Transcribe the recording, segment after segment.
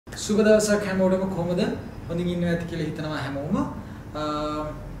සුබ දවසක් හැමෝටම කොහොමද? හොඳින් ඉන්නව ඇති කියලා හිතනවා හැමෝම.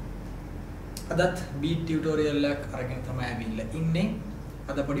 අදත් beat tutorial එකක් අරගෙන තමයි ඇවිල්ලා ඉන්නේ.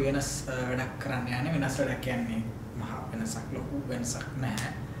 අද පොඩි වෙනස් වැඩක් කරන්න යන්නේ. වෙනස් වැඩක් කියන්නේ මහා වෙනසක් ලොකු වෙනසක්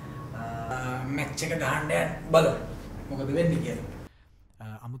නැහැ. මැච් එක ගහන්න යන්න බලමු. මොකද වෙන්නේ කියලා.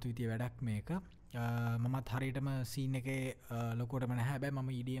 අමුතු විදිය වැඩක් මේක. මමත් හරියටම සීන් එකේ ලොකුවටම නැහැ. හැබැයි මම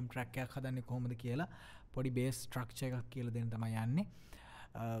EDM track එකක් හදන්නේ කොහොමද කියලා පොඩි bass structure එකක් කියලා දෙන්න තමයි යන්නේ.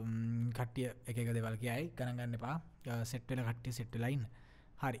 කට්ටිය එක දෙවල් කියයි ගණන් ගන්න එපා. සෙට් වෙලා කට්ටිය සෙට් වෙලා ඉන්න.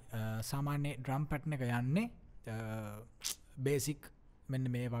 හරි. සාමාන්‍ය ඩ්‍රම් පැටර්න් එක යන්නේ බේසික් මෙන්න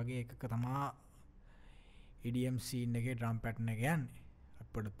මේ වගේ එකක තමයි EDM scene එකේ ඩ්‍රම් පැටර්න් එක යන්නේ.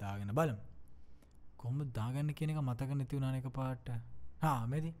 අපිට දාගෙන බලමු. කොහොමද දාගන්නේ කියන එක මතක නැති වුණානේ එකපාරට.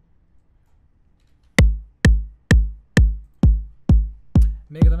 මේදී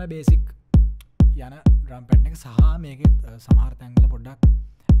මේක තමයි බේසික් යන ඩ්‍රම් පැටර්න් එක සහ මේකේ සමහර තැන්වල පොඩ්ඩක්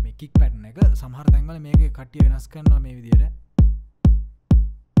මේ කික් පැටර්න් එක සමහර තැන්වල මේකේ කට්ටිය වෙනස් කරනවා මේ විදියට.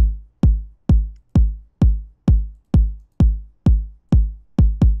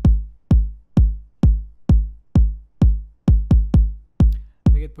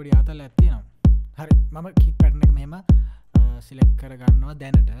 මේකෙත් පොඩි ආතල්ලක් තියෙනවා. හරි මම කික් පැටර්න් එක මෙහෙම සිලෙක්ට් කරගන්නවා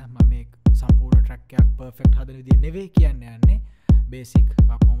දැනට. මම මේ සම්පූර්ණ ට්‍රැක් එකක් පර්ෆෙක්ට් හදන විදිය නෙවෙයි කියන්නේ යන්නේ. බේසික්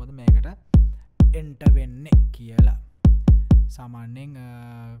කොහොමද මේකට එන්ටර් වෙන්නේ කියලා. සාමාන්‍යයෙන්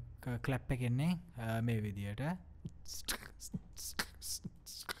ක්ලැප් එක එන්නේ මේ විදියට.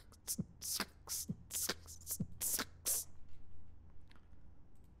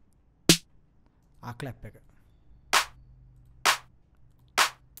 ක්ලැප් එක.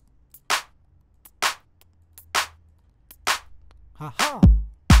 හා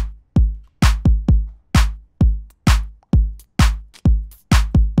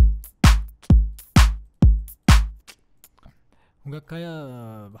හුඟක් අය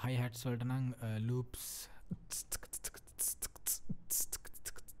හයි හැට්ස් වලට නම් ලූප්ස්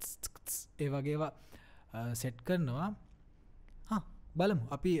ඒ වගේ ඒවා සෙට් කරනවා. බලමු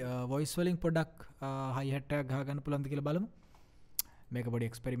අපි වොයිස් වලින් පොඩ්ඩක් හයි හැට් එකක් ගහගන්න පුළුවන්ද කියලා බලමු. මේක පොඩි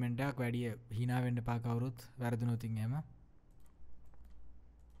එක්ස්පෙරිමන්ට් එකක්. වැඩි hina වෙන්න එපා කවුරුත්. වැරදුනොත් එහෙම.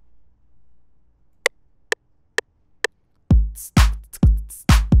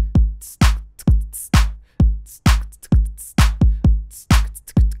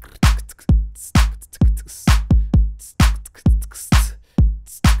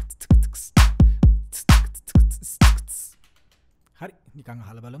 හරි නිකන්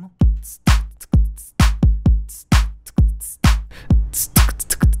අහලා බලමු.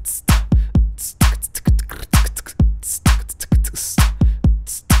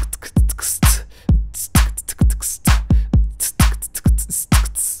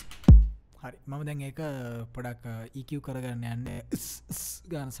 හරි මම දැන් ඒක පොඩක් EQ කරගන්න යන්නේ.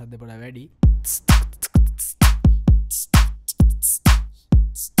 ගාන සද්ද පොඩ වැඩි.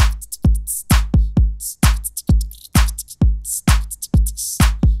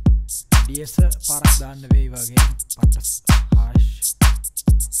 DS පාරක් දාන්න වෙයි වගේ පටස් හාෂ්.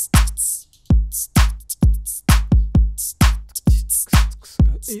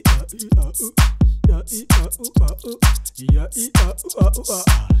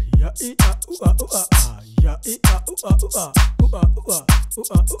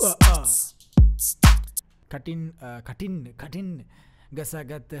 කටින්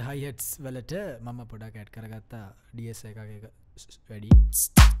ගසාගත්ත හයිහෙට්ස් වලට මම පොඩක් ඇඩ් කරගත්තා DS එකක වැඩි.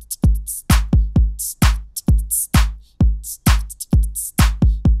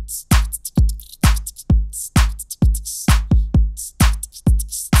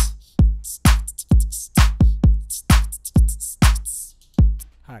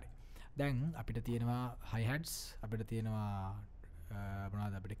 හරි දැන් අපිට තියෙනවා හයි හැට්ස්, අපිට තියෙනවා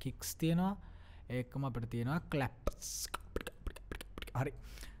මොනවද අපිට කික්ස් තියෙනවා, ඒකම අපිට තියෙනවා ක්ලැප්ස්. හරි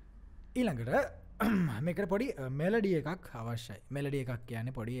ඊළඟට මේකට පොඩි මෙලඩි එකක් අවශ්‍යයි. මෙලඩි එකක්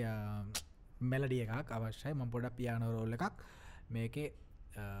කියන්නේ පොඩි මෙලඩි එකක් අවශ්‍යයි. මම පොඩක් පියානෝ රෝල් එකක් මේකේ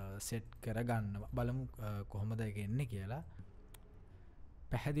සෙට් කරගන්නවා. බලමු කොහොමද ඒක එන්නේ කියලා.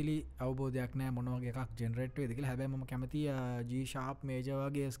 පැහැදිලි අවබෝධයක් නැහැ මොන වගේ එකක් ජෙනරේට් වෙයිද කියලා. හැබැයි මම කැමති G sharp major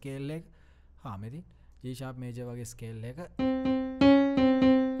වගේ ස්කේල් එක. මෙතන G sharp major වගේ ස්කේල් එක.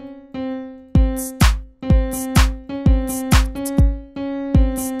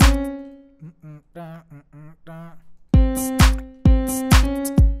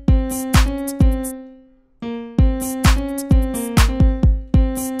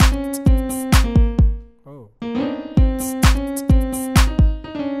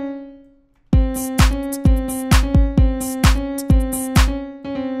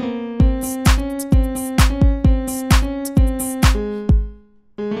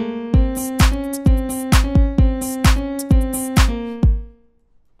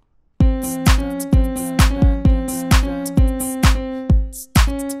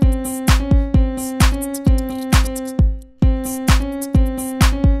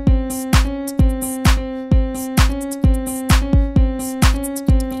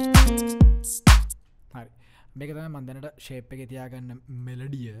 ෂේප් එකේ තියාගන්න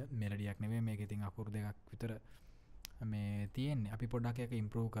මෙලඩියක් නෙවෙයි මේක ඉතින් අකුරු දෙකක් විතර මේ තියෙන්නේ. අපි පොඩ්ඩක් ඒක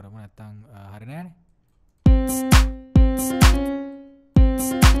ඉම්ප්‍රූව් කරමු නැත්නම් හරි නෑනේ.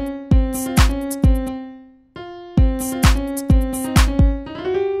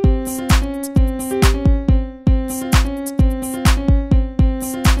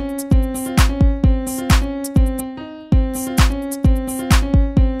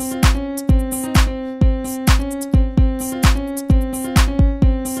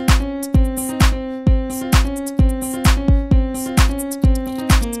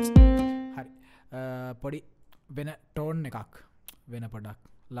 පොඩි වෙන ටෝන් එකක් වෙන පොඩක්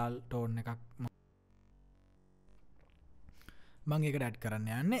ලාල් ටෝන් එකක් මම ඒකට ඇඩ් කරන්න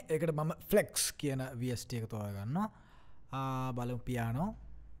යන්නේ. ඒකට මම ෆ්ලෙක්ස් කියන VST එක තෝරගන්නවා. බලමු පියානෝ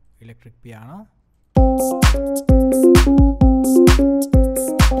ඉලෙක්ට්‍රික් පියානෝ.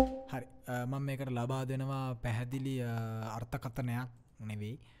 හරි මම මේකට ලබා දෙනවා පැහැදිලි අර්ථකථනයක්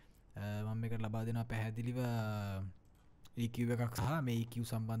නෙවෙයි. මම මේකට ලබා දෙනවා පැහැදිලිව EQ එකක් සහ මේ EQ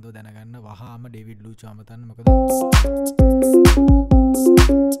සම්බන්ධව දැනගන්න වහාම ඩේවිඩ් ලූච් අමතන්න. මොකද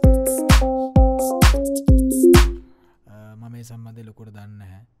මම මේ සම්බන්ධයෙන් ලොකුට දන්නේ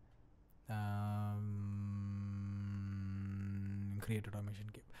නැහැ. ක්‍රියේට් ඔටෝමේෂන්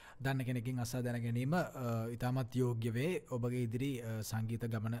කියප දන්න කෙනකින් අසා දැන ගැනීම ඉතාමත් යෝග්‍ය වේ ඔබගේ ඉදිරි සංගීත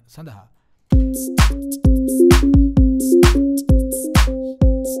ගමන සඳහා.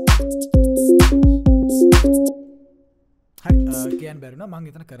 හරි කියන්න බැරුණා. මම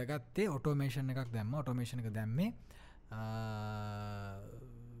එතන කරගත්තේ ඔටෝමේෂන් එකක් දැම්මා. ඔටෝමේෂන් එක දැම්මේ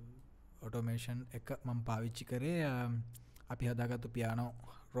ඔටෝමේෂන් එක මම පාවිච්චි කරේ අපි හදාගත්තු පියානෝ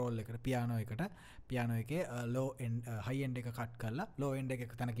රෝල් එකට. පියානෝ එකේ ලෝ එන්ඩ් හයි එන්ඩ් එක කට් කරලා ලෝ එන්ඩ් එක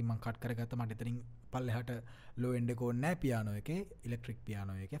තැනකින් මම කට් කරගත්තා. මට එතනින් පල්ලෙහාට ලෝ එන්ඩ් එක ඕනේ නැහැ පියානෝ එකේ ඉලෙක්ට්‍රික්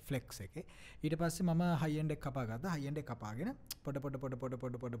පියානෝ එකේ ෆ්ලෙක්ස් එකේ. ඊට පස්සේ මම හයි එන්ඩ් එක කපා ගත්තා. හයි එන්ඩ් එක කපාගෙන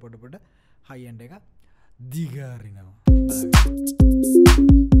පොඩ හයි එන්ඩ් එක දිගාරිනවා.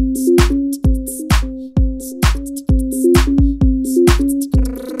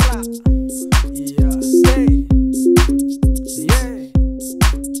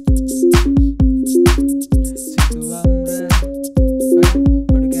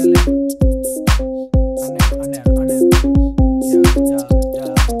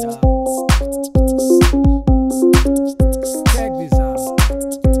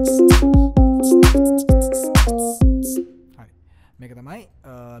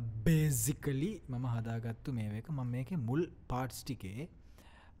 බේසිකලි මම හදාගත්තු මේක. මම මේකේ මුල් පාර්ට්ස් ටිකේ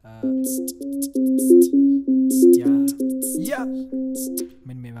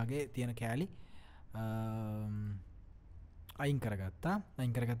මෙන්න මේ වගේ තියෙන කෑලි අයින් කරගත්තා.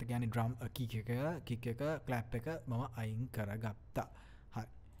 අයින් කරගත්ත කියන්නේ ඩ්‍රම් කික් එක ක්ලැප් එක මම අයින් කරගත්තා. හරි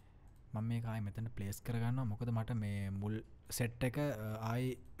මම මේක ආයෙ මෙතන ප්ලේස් කරගන්නවා. මොකද මට මේ මුල් සෙට් එක ආයෙ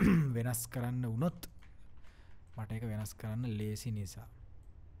වෙනස් කරන්න වුණොත් මට ඒක වෙනස් කරන්න ලේසි නිසා.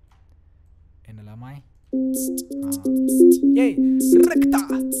 එන්න ළමයි. Yay! Rekta!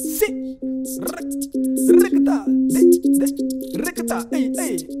 Si! Rekta! Rekta!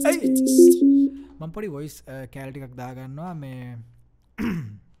 Ay! මම පොඩි වොයිස් කැල් ටිකක් දාගන්නවා මේ.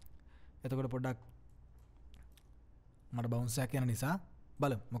 එතකොට පොඩ්ඩක් මට බවුන්ස් එකක් යන නිසා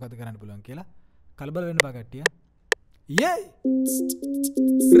බලමු මොකද කරන්න පුළුවන් කියලා. කලබල වෙන්න බා කට්ටිය. Yay!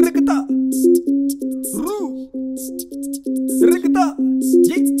 Rekta! Ru! Rekta!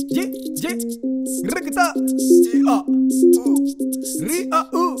 Je! Rekta! A! U! Ri! A!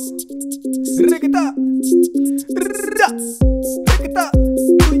 U! Rekta! Ra! Rekta!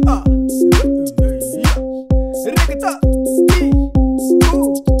 Ui! A! Rekta! I! U!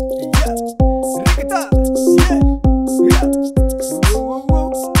 Ya! Rekta! Ye! Ya!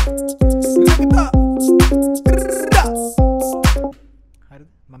 Rekta! Ra! හරිද?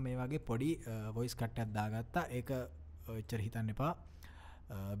 මම මේ වගේ පොඩි වොයිස් කට් එකක් දාගත්තා. ඒක එච්චර හිතන්න එපා.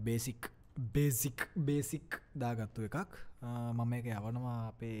 බේසික් දාගත්තු එකක්. මම මේක යවනවා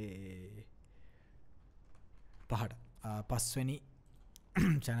අපේ පහට පස්වෙනි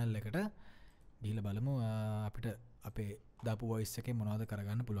channel එකට ගිහිල්ලා බලමු අපිට අපේ දාපු voice එකේ මොනවද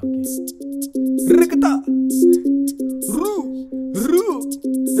කරගන්න පුළුවන් කියලා. රකතා රු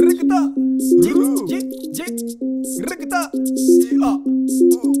රකතා ජි රකතා ආ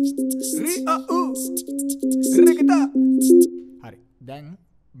ri a u රකතා. හරි දැන්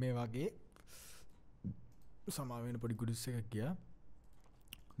මේ වගේ සමාවෙන පොඩි ගුඩිස් එකක් ගියා.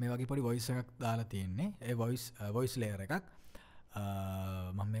 මේ වගේ පොඩි වොයිස් එකක් දාලා තියෙන්නේ. ඒ වොයිස් ලේයර් එකක්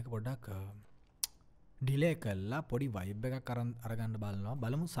මම මේක පොඩ්ඩක් ඩිලේ කරලා පොඩි වයිබ් එකක් අරගන්න බලනවා.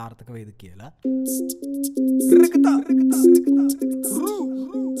 බලමු සාර්ථක වේද කියලා. රකතා රු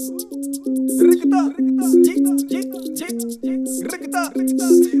රකතා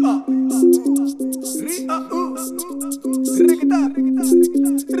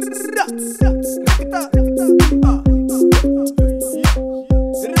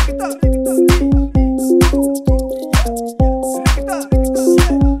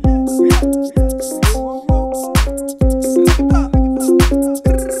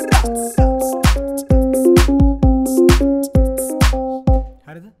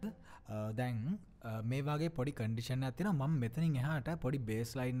මේ වගේ පොඩි කන්ඩිෂන් එකක් තියෙනවා මම මෙතනින් එහාට පොඩි බේස්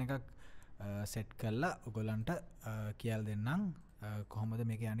ලයින් එකක් සෙට් කරලා ඔයගොල්ලන්ට කියලා දෙන්නම් කොහොමද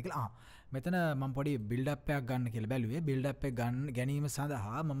මේක යන්නේ කියලා. මෙතන මම පොඩි බිල්ඩ් අප් එකක් ගන්න කියලා බැලුවේ. බිල්ඩ් අප් එක ගැනීම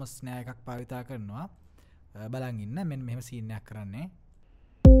සඳහා මම ස්නෑ එකක් භාවිතා කරනවා. බලන් ඉන්න මෙන්න මෙහෙම සීන් එකක් කරන්නේ.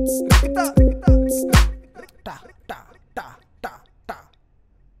 ටා ටා ටා ටා ටා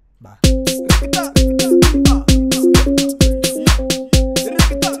බා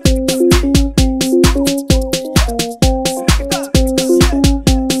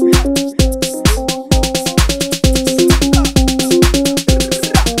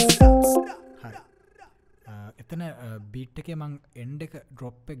එතන බීට් එකේ මං එන්ඩ් එක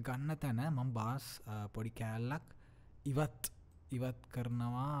ඩ්‍රොප් එක ගන්න තැන මම බාස් පොඩි කෑල්ලක් ඉවත්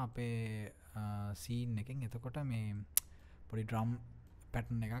කරනවා අපේ සීන් එකෙන්. එතකොට මේ පොඩි ඩ්‍රම්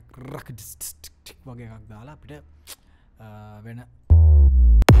පැටර්න් එකක් රක් ටික් වගේ එකක් දාලා අපිට වෙන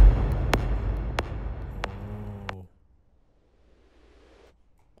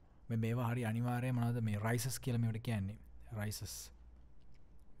මේවා හරි අනිවාර්යයෙන්ම මොනවද මේ රයිසස් කියලා මේවට කියන්නේ. රයිසස්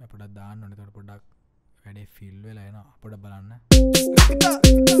මම පොඩ්ඩක් දාන්න ඕනේ. එතකොට පොඩ්ඩක් වැඩේ ෆිල් වෙලා එනවා. පොඩ්ඩක් බලන්න.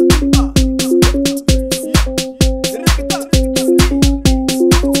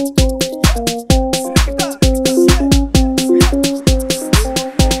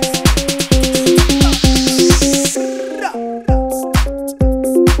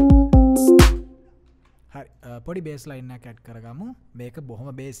 පොඩි බේස් ලයින් එකක් ඇඩ් කරගමු. මේක බොහොම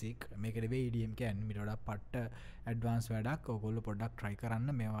බේසික්. මේක නෙවෙයි EDM කියන්නේ. ඊට වඩා පට්ට ඇඩ්වාන්ස් වැඩක්. ඔයගොල්ලෝ පොඩ්ඩක් try කරන්න.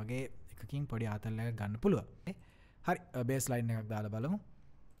 මේ වගේ එකකින් පොඩි ආතල් එකක් ගන්න පුළුවන්. හරි බේස් ලයින් එකක් දාලා බලමු.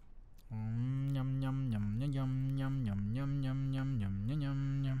 යම් යම් යම් යම් යම් යම් යම් යම් යම් යම් යම් යම්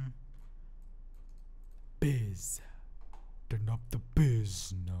යම් bass. Turn up the bass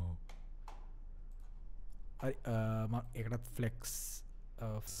now. හරි මම ඒකට flex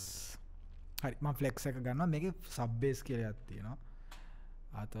හරි මම ෆ්ලෙක්ස් එක ගන්නවා. මේකේ සබ් බේස් කියලා එකක් තියෙනවා.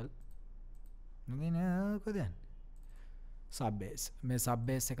 ආතල් නෙගෙන කොහෙද යන්නේ? Sub base. මේ සබ්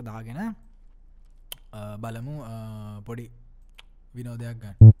බේස් එක දාගෙන බලමු පොඩි විනෝදයක්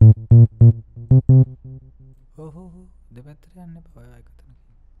ගන්න. ඕහෝ දෙපැත්තට යන්න එපා. ඔය එක තැන.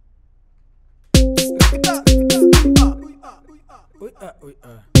 ඔය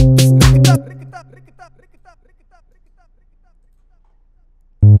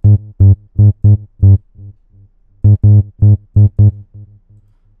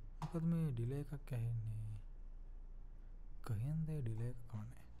මොකද මේ ඩිලේ එකක් ඇහෙන්නේ? කොහෙන්ද ඩිලේ එක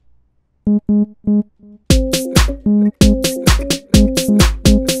කන්නේ?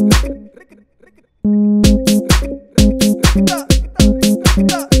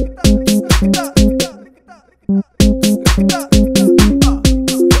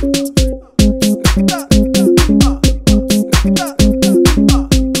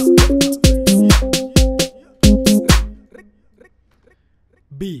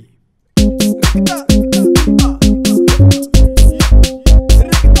 B.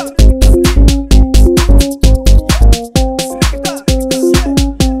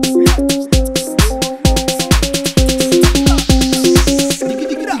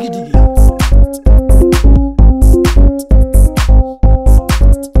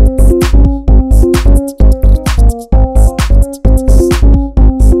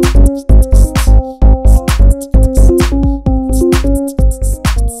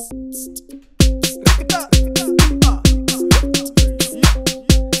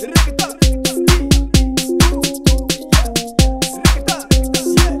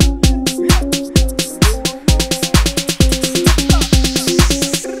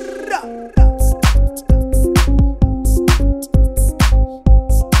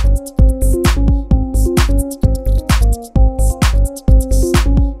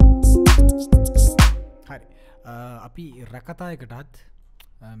 අපි රැකතායකටත්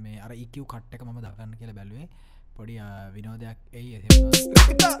මේ අර EQ කට් එක මම දාගන්න කියලා බැලුවේ. පොඩි විනෝදයක් එයි එහෙම.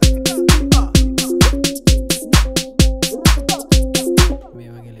 මේ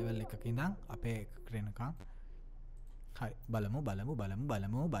වගේ ලෙවල් එකක ඉඳන් අපේ ක්‍රේනකම්. හරි බලමු.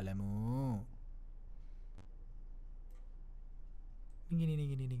 නිගිනි.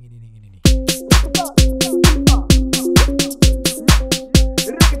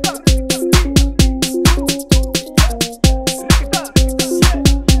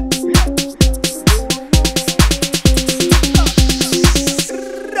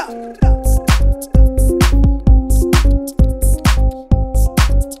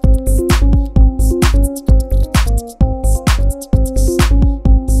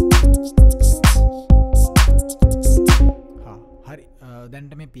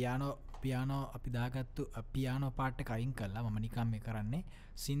 මේ පියානෝ අපි දාගත්තු පියානෝ පාට් එක අයින් කළා මම නිකන් මේ කරන්නේ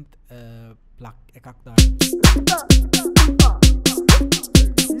සින්ත් ප්ලග් එකක් දාන්න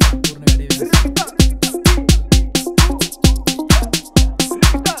පූර්ණ වැඩේ වෙනස්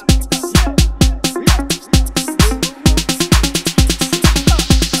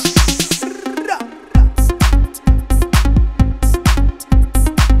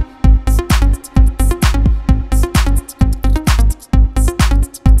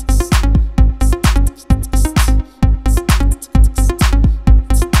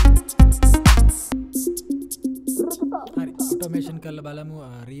කල්ල බලමු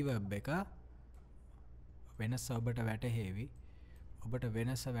රීවර්බ් එක වෙනස ඔබට වැටහේවි ඔබට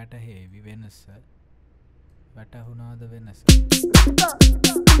වෙනස වැටහේවි වෙනස වැටහුණාද වෙනස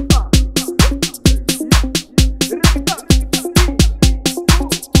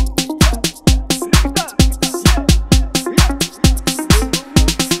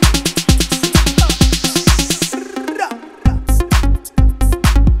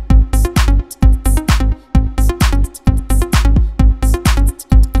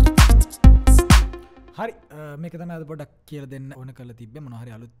හරි මේක තමයි අද පොඩ්ඩක් කියලා දෙන්න ඕන කරලා තිබ්බේ මොනවා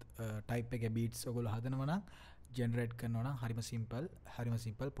හරි අලුත් ටයිප් එකේ බීට්ස් ඔයගොල්ලෝ හදනවා නම් ජෙනරේට් කරනවා නම් හරිම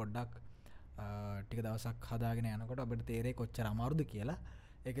සිම්පල් පොඩ්ඩක් ටික දවසක් හදාගෙන යනකොට අපිට තේරෙයි කොච්චර අමාරුද කියලා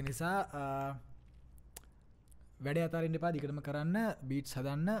ඒක නිසා වැඩේ අතාරින්න එපා දිගටම කරන්න බීට්ස්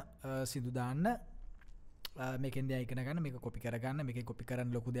හදන්න සිදු දාන්න මේකෙන් දෙයක් ඉගෙන ගන්න මේක කොපි කරගන්න මේකේ කොපි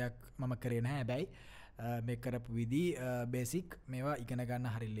කරන්න ලොකු දෙයක් මම කරේ නැහැ හැබැයි මේක කරපු විදි බේසික් මේවා ඉගෙන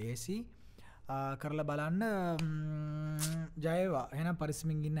ගන්න හරි ලේසි කරලා බලන්න ජයවා එහෙනම්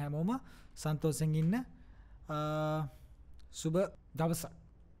පරිස්සමින් ඉන්න හැමෝම සන්තෝෂෙන් ඉන්න සුබ දවසක්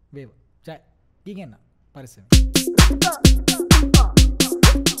වේවා ජය ගිහින් පරිස්සමින්